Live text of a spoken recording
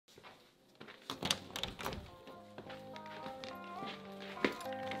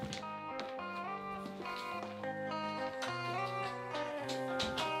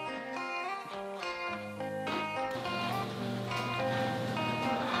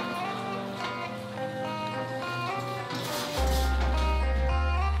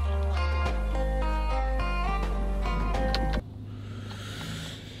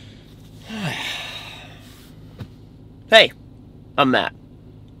Hey, I'm Matt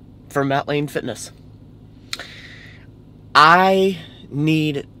from MattLaneFitness. I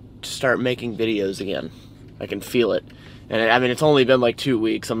need to start making videos again. I can feel it. And I mean, it's only been like 2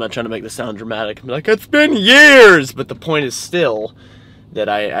 weeks. I'm not trying to make this sound dramatic. I'm like, it's been years! But the point is still that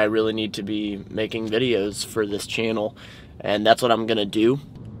I really need to be making videos for this channel. And that's what I'm gonna do.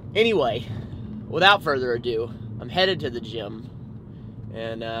 Anyway, without further ado, I'm headed to the gym.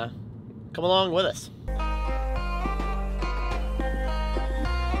 And come along with us.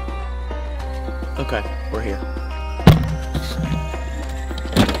 Okay, we're here.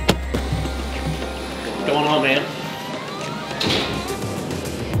 What's going on, man?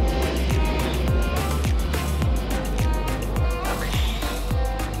 Okay.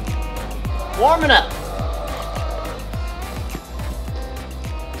 Warming up.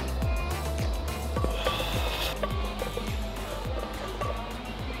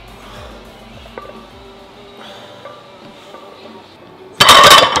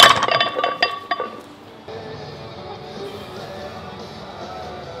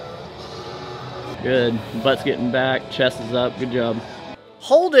 Good. Butt's getting back, chest is up, good job.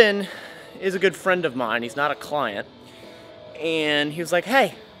 Holden is a good friend of mine. He's not a client. And he was like,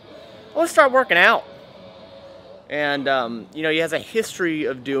 hey, I want to start working out. And, you know, he has a history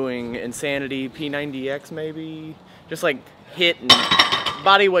of doing Insanity, P90X maybe. Just like HIIT and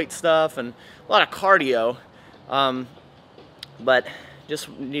body weight stuff and a lot of cardio. But just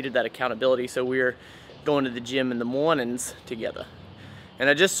needed that accountability, so we were going to the gym in the mornings together. And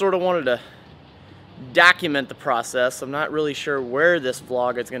I just sort of wanted to document the process. I'm not really sure where this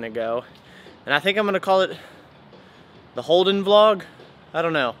vlog is going to go, and I think I'm going to call it the Holden vlog. I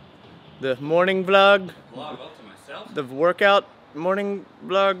don't know, the morning vlog, Vlog up to myself. The workout morning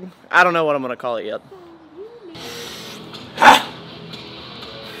vlog. I don't know what I'm going to call it yet.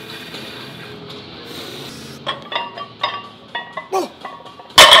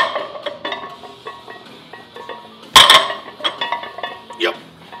 Yep.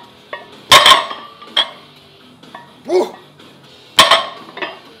 Woo.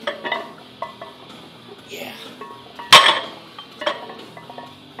 Yeah.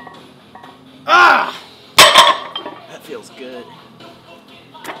 Ah! That feels good.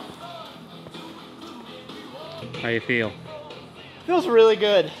 How you feel? Feels really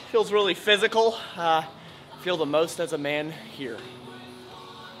good. Feels really physical. Feel the most as a man here.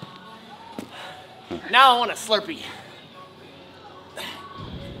 Now I want a Slurpee.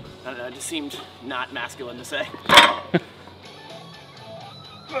 I don't know, it just seemed not masculine to say.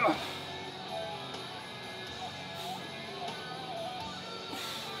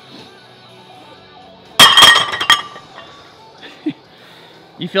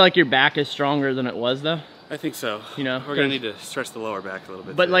 You feel like your back is stronger than it was though? I think so. You know, we're gonna need to stretch the lower back a little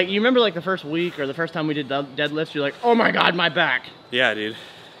bit. But today. like, you remember like the first week or the first time we did deadlifts, you're like, oh my God, my back. Yeah, dude.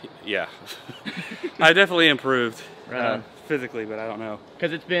 Yeah. I definitely improved Right. physically, but I don't know.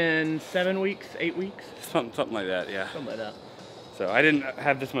 Because it's been 7 weeks, 8 weeks? Something like that, yeah. Something like that. So I didn't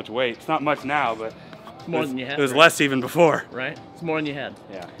have this much weight. It's not much now, but It's more than you had. it was right? less even before. Right? It's more than you had.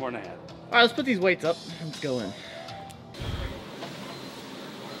 Yeah, more than I had. All right, let's put these weights up. Let's go in.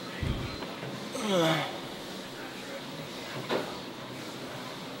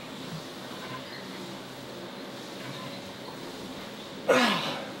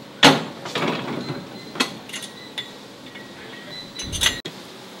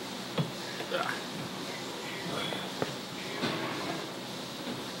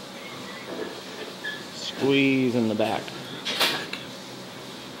 Squeeze in the back.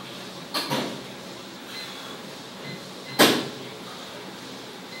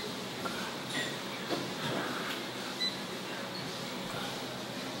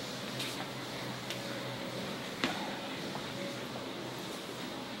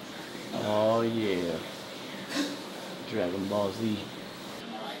 Oh yeah. Dragon Ball Z.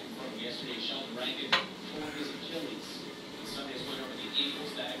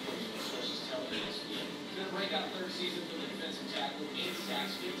 Breakout third season for the defensive tackle, 8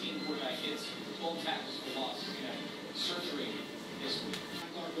 sacks, 15 quarterback hits, 12 tackles for loss. He's going to have surgery this week.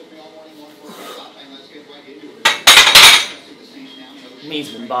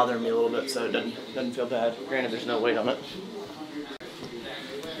 Knee's been bothering me a little bit, so it doesn't feel bad. Granted, there's no weight on it.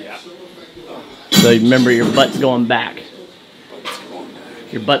 Yeah. So remember, your butt's going back.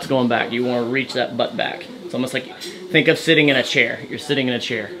 Your butt's going back. You want to reach that butt back. It's almost like, think of sitting in a chair. You're sitting in a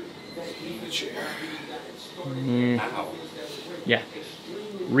chair. Ow. Yeah.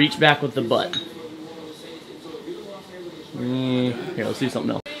 Reach back with the butt. Here, let's do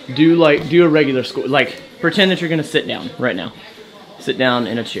something else. Do a regular squat. Like, pretend that you're gonna sit down right now. Sit down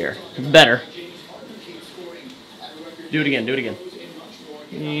in a chair. It's better. Do it again. Do it again.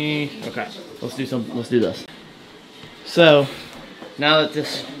 Okay. Let's do this. So now that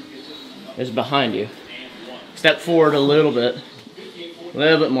this is behind you, step forward a little bit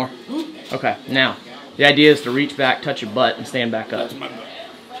more. Okay. Now the idea is to reach back, touch your butt, and stand back up.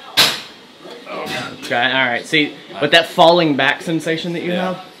 Okay. All right. See, with that falling back sensation that you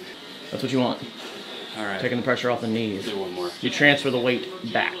have, that's what you want. All right. Taking the pressure off the knees. Do one more. You transfer the weight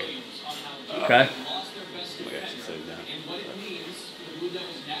back. Okay.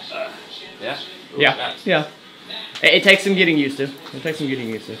 Yeah? Yeah. Yeah. It takes some getting used to.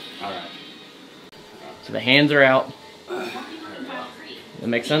 All right. So the hands are out. That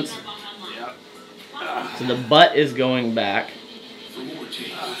makes sense? So the butt is going back.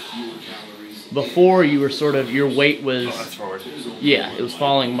 Before you were sort of, your weight was... Oh, that's forward. Yeah, it was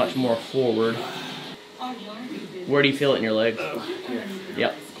falling much more forward. Where do you feel it in your legs?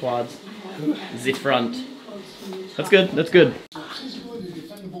 Yep, quads. The front. That's good, that's good.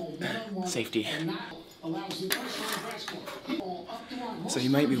 Safety. So you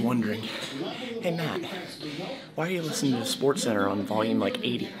might be wondering, hey Matt, why are you listening to Sports Center on volume like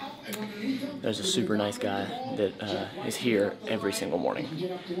 80? There's a super nice guy that is here every single morning.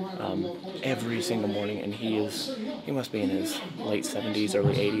 And he must be in his late 70s,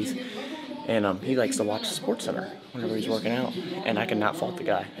 early 80s. And he likes to watch Sports Center whenever he's working out. And I cannot fault the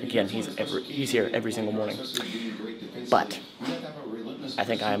guy. Again, he's here every single morning. But I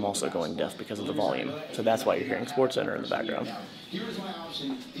think I am also going deaf because of the volume. So that's why you're hearing Sports Center in the background. Here's my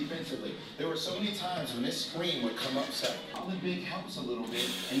option defensively. There were so many times when this screen would come up, so the big helps a little bit,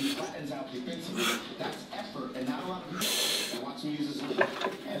 and he flattens out defensively. That's effort, and not a lot of people. And watch him use his left.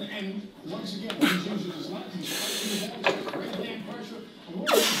 And once again, when he's using his left, he's fighting the ball, great hand pressure. And what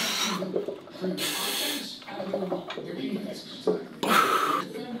bring the offense out of their ball. Their defense.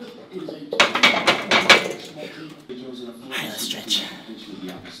 Alright, let's stretch.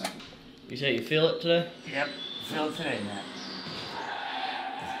 You say you feel it today? Yep, feel it today, Matt.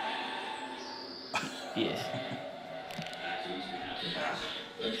 Yes.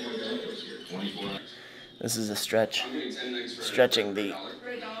 This is a stretch. Stretching the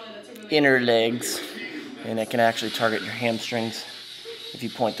inner legs, and it can actually target your hamstrings if you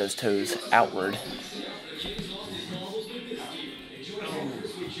point those toes outward.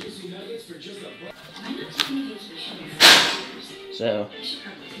 So,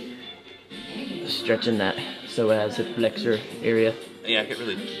 stretching that psoas hip flexor area. Yeah, I get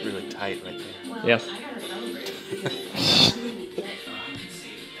really, really tight right there. Yeah.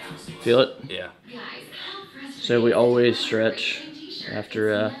 Feel it? Yeah. So we always stretch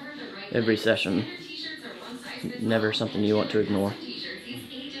after every session. Never something you want to ignore.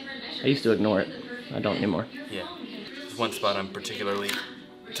 I used to ignore it. I don't anymore. Yeah. There's one spot I'm particularly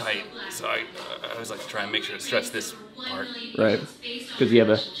tight, so I always like to try and make sure to stretch this part. Right. Because you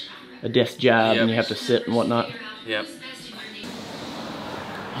have a desk job and you have to sit and whatnot. Yep.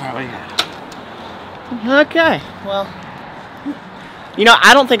 Alright, what do you got? Okay, well, you know,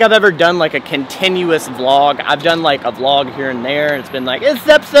 I don't think I've ever done like a continuous vlog. I've done like a vlog here and there, and it's been like, it's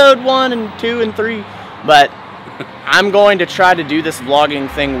episode 1 and 2 and 3, but I'm going to try to do this vlogging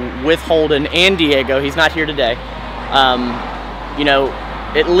thing with Holden and Diego. He's not here today. You know,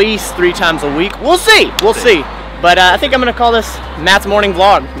 at least 3 times a week. We'll see. We'll see. But I think I'm going to call this Matt's morning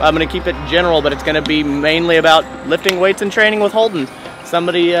vlog. I'm going to keep it general, but it's going to be mainly about lifting weights and training with Holden.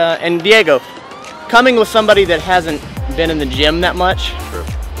 Somebody, and Diego. Coming with somebody that hasn't been in the gym that much. True.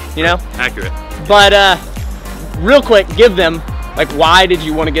 You know? Accurate. But real quick, give them, like, why did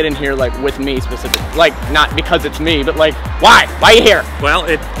you want to get in here, like, with me specifically? Like, not because it's me, but like, why? Why are you here? Well,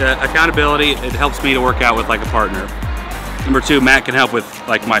 accountability, it helps me to work out with like a partner. Number 2, Matt can help with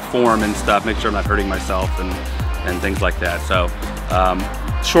like my form and stuff, make sure I'm not hurting myself and things like that. So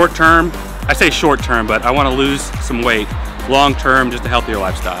short term, I say short term, but I want to lose some weight. Long term, just a healthier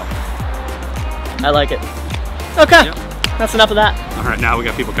lifestyle. I like it. Okay, Yep. That's enough of that. All right, now we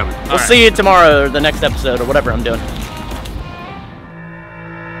got people coming. We'll see you tomorrow or the next episode or whatever I'm doing.